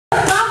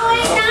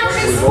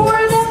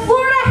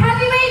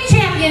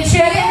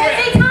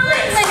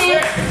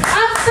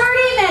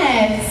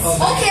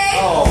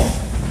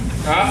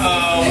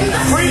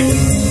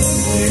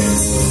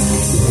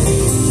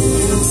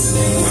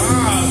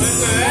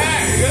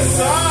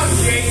song,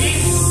 Jakey.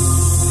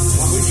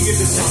 Where'd you get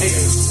this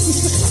title?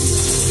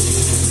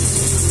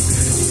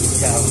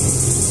 Yeah,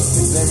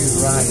 his name is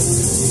Ryan.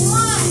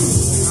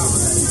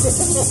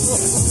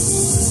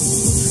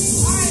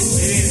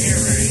 They didn't hear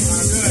very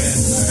good.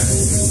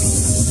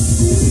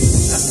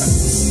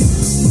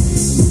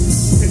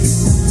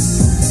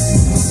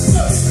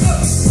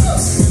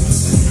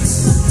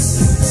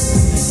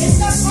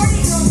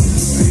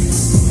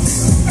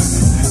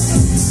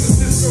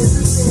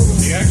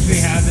 You actually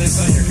have this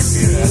on your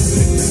computer.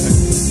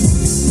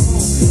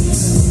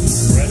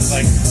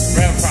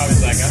 Brett probably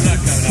like, I'm not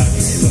coming out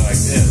with music like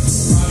this.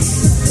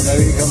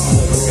 Maybe he comes to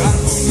the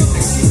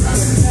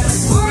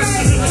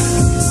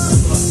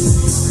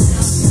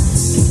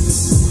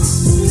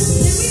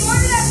Did we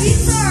order that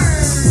pizza or?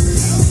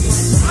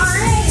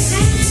 Alright, I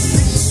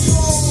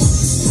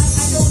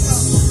don't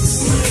know.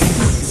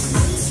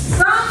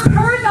 From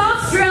Perth,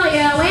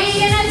 Australia,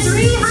 weighing in at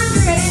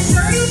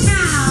 330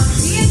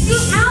 pounds, DSC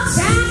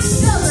Outback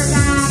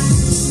Silverback,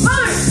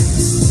 Mark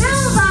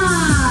Silva.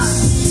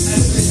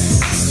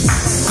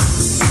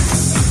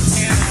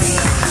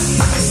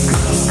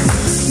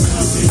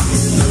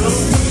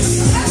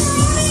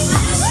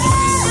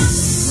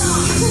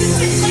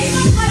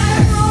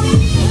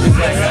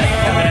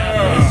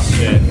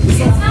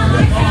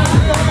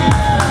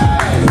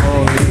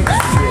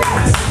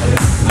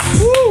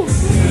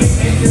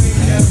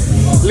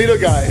 little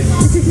guy.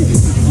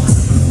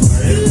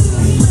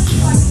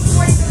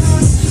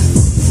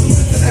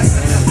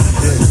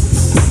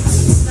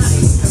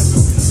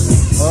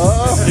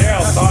 Oh.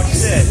 Daryl, talk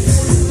shit.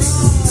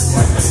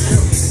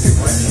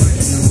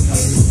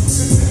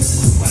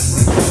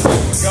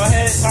 Go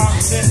ahead and talk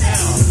shit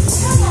now.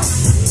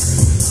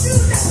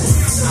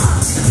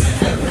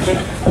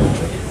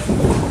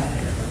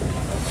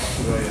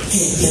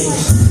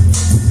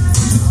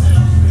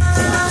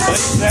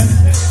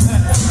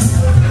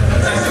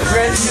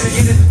 Red's gonna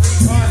get it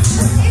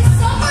free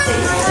car.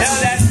 No,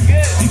 that's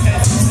good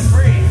because it's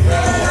free.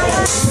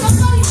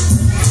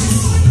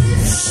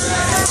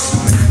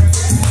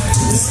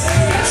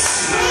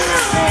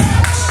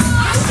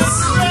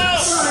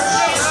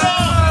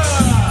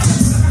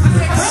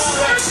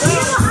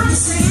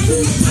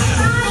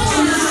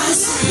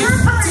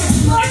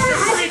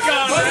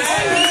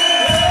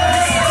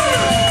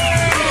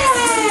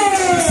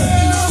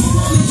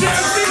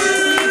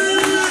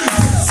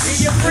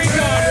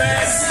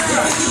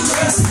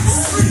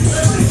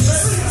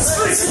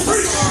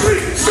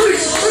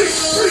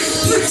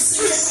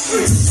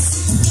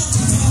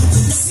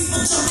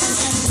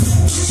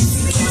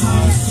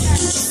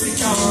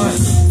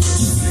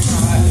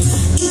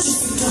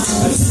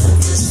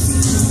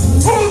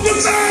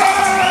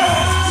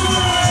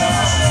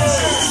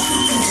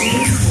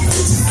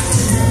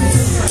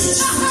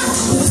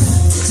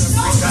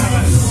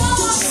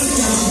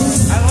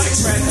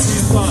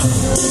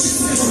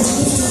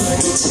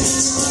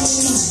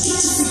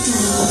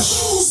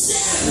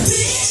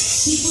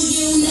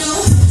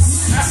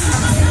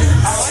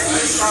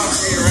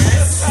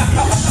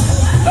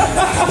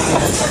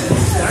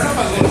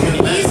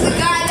 He's the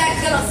guy that's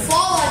gonna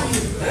fall on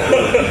you.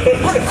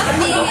 I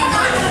mean,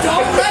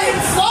 don't let him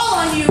fall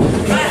on you.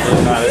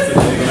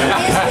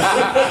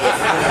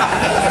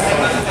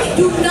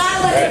 Do not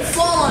let him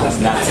fall on you.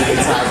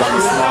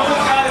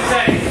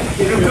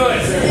 You're good.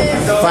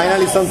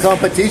 Finally some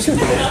competition.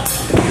 You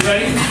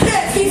ready?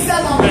 Yes, he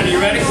fell on me. You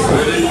ready?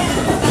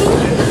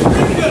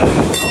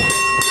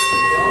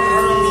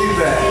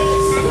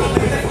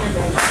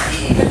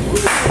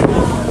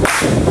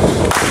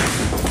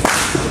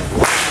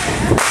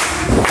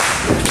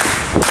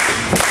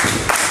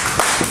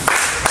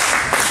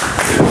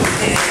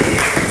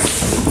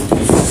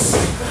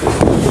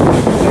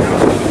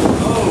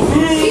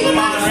 Keep him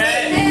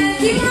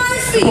on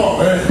his feet.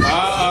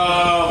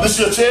 Uh-oh. This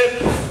your chip?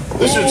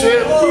 This your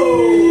chip?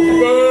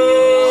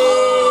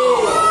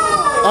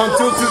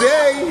 Until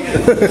today.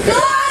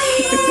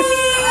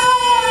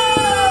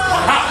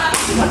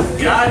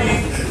 Got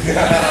him.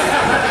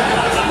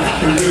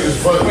 And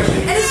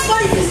it's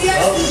funny because he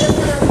actually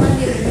doesn't have money.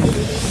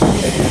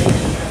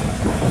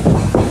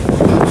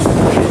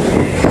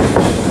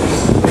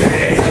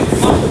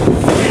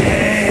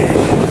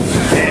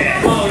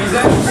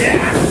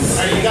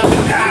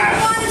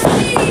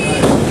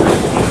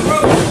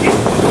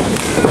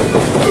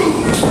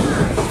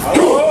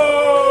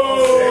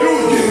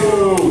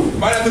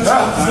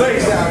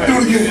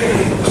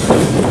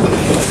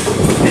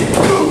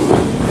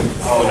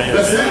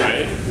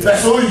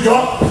 That's all you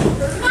got?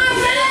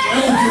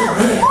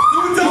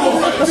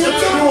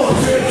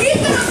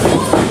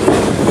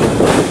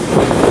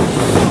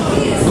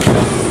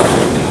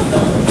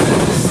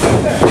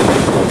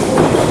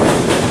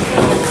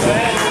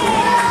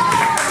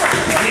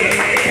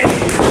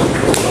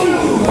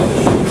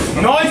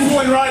 Nice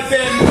one right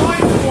there.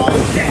 Nice one.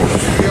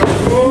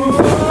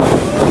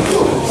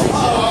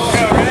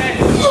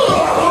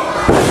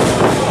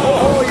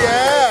 Oh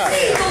yeah.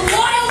 He's a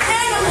wild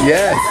animal.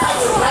 Yes.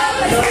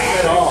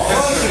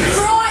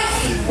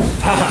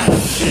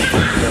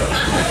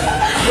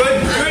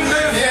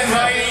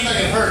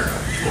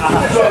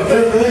 trying to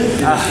pin me?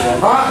 Huh?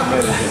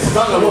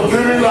 Not gonna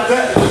pin me like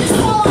that. Just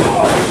fall on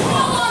him.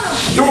 Fall on him.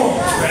 Come on.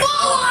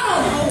 Fall on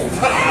him.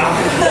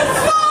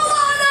 Fall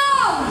on him.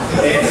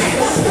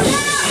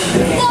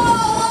 Fall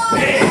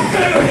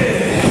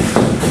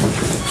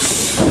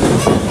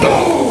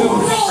on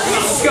him.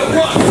 Let's go. 1.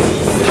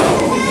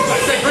 I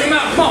say bring him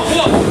out. Come on.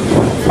 1,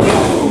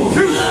 2.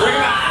 Bring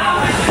him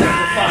out.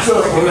 Shut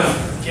up, man.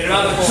 Get him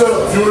out of the Shut up.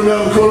 You want me out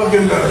of the corner?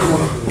 Get him out of the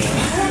corner.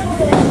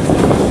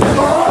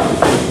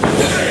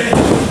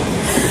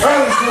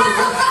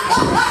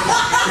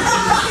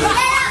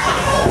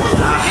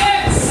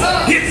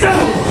 Get down.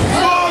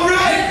 All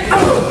right.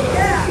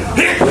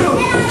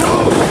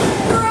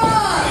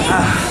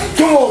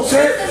 Come on,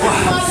 Chad.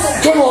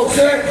 Come on,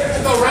 Chad.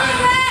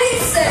 He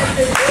said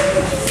it.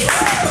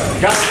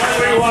 Got it right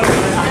where you want it.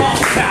 Come on.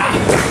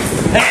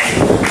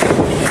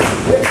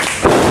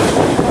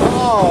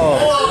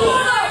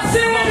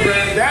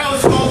 That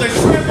was called a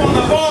shrimp on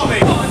the ball,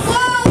 baby. 1,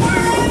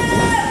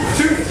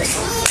 2,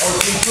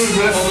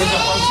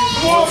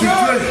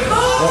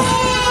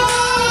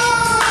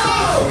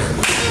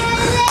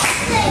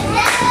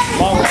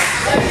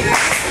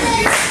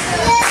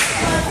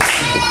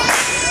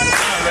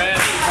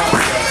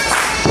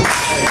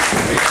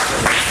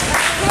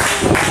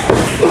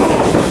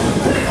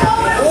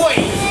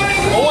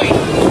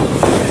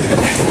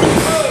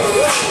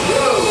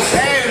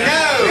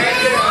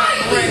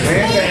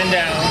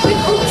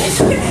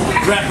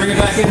 Bring it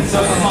back in.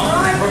 So come on.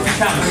 Perfect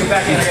count. Bring it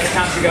back in. I gotta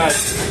count you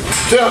guys.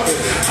 Tell me.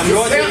 I'm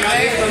going to.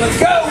 Let's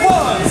go.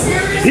 1.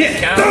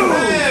 Hit. 2.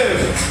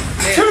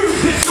 2.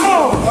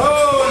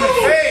 Oh, in the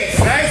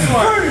face. Nice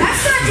one.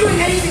 That's not doing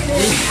anything.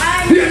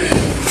 I mean,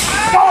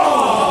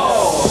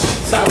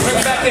 Stop. Bring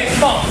it back in.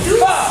 Come on. dude,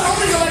 5.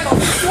 something like a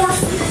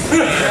force.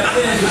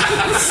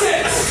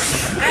 6.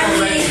 I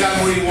mean,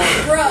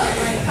 bro.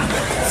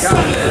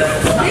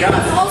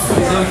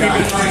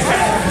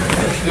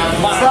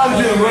 Start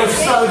again, bro.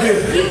 Start again.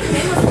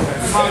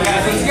 Come on,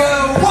 guys. Let's go.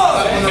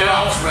 1.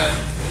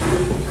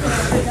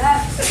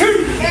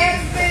 2.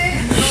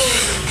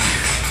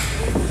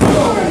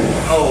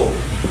 Oh,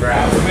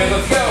 crap.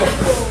 Let's go.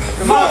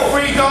 Come on,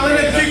 freak. Don't let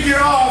it kick your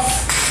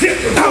ass.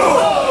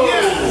 Oh,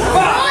 yeah.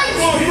 5.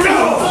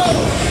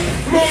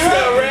 Come on,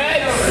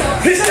 Red.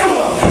 Let's go.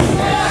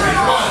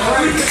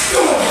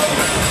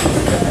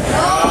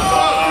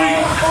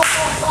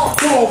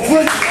 Come on,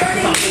 Frank.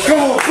 Come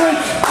on, Frank.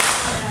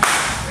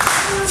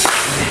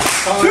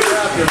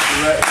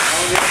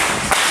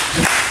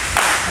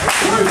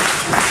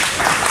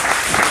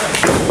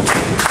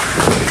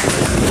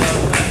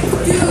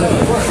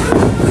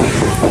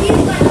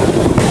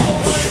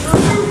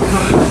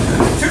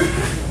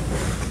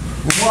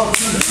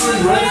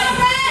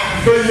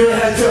 But you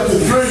had to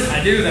 3.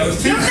 I do. That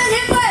was 2. You've been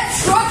hit by a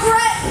truck,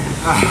 Red?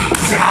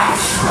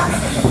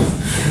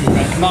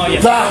 Come on, you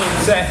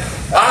say.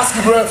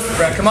 Oscar, bro.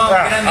 Come on,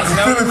 get in I this.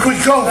 can feel it quick.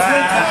 Go,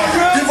 Frank.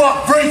 Give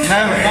up, Frank.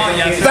 Come on,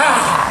 yes.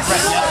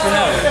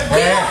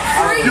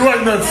 You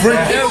ain't no freak.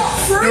 You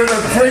ain't no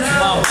freak.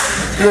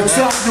 You're a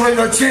chump. You ain't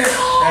no champ.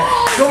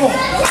 Come on.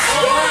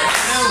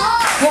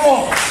 Come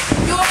on.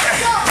 You're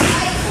shot,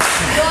 mate.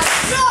 You're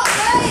shot,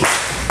 mate.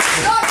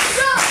 You're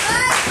shot,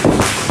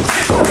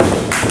 mate.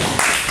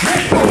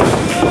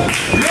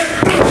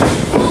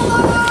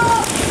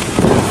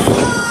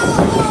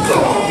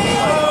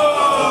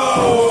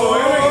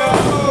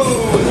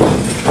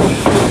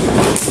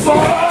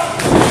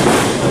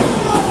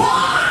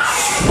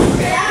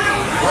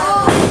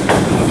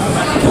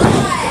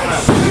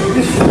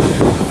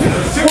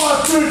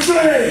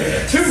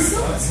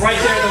 Right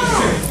there, those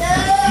 2.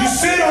 You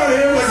sit on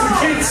him like the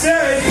kid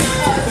said.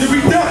 You'll be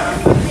done.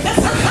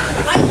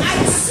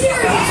 I'm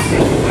serious.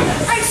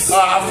 I'm serious. I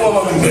fall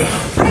up in there.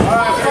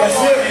 Alright, that's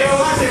it.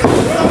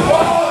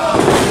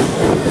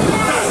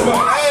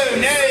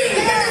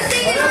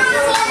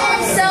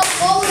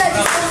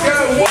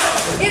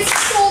 It's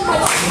so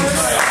much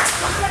worse.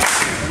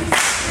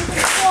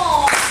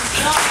 Oh,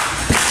 no.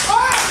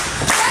 Alright,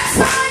 next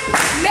time,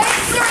 make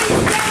sure you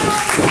get him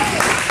on the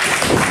game.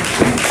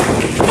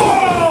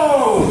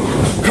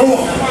 Come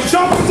on.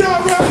 Jump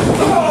down, Red.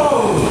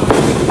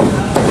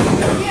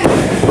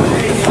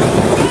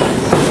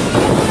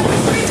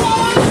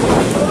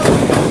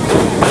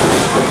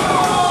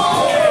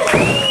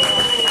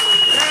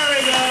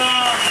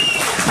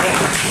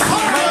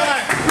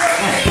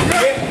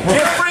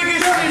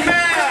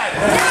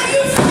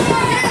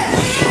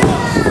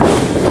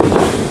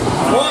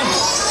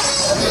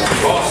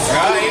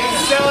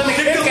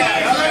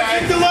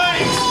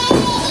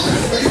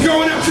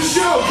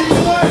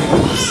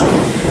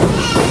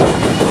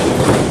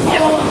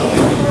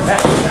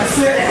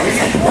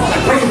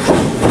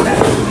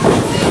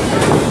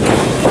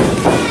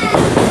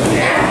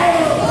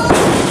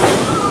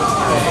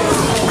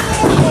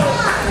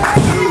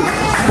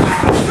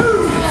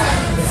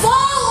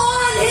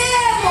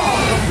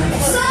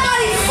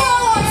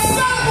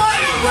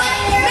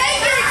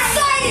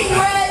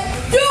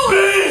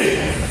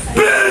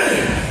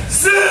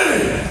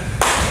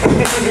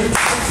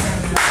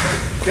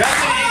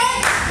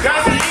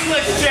 Got the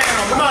English check.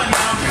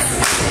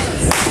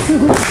 So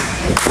you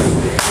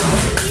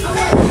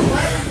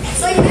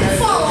didn't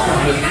fall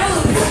on me.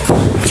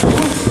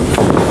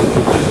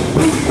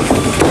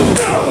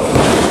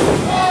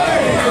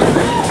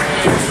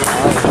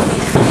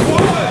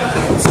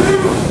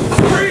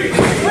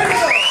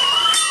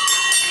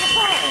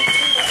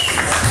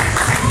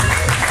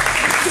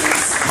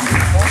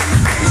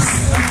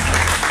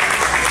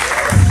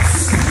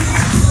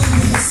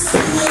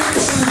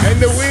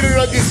 And the winner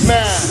of this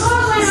match.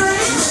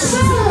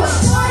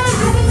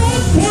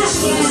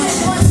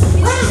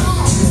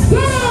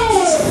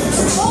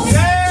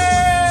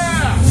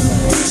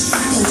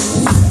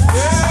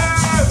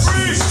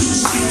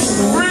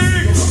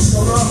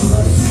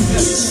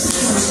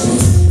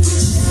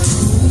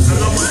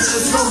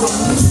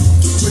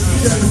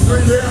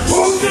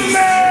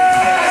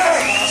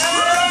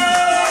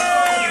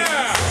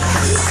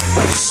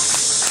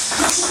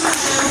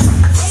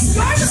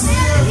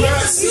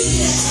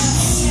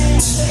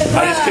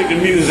 I just kicked the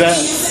muse's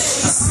ass.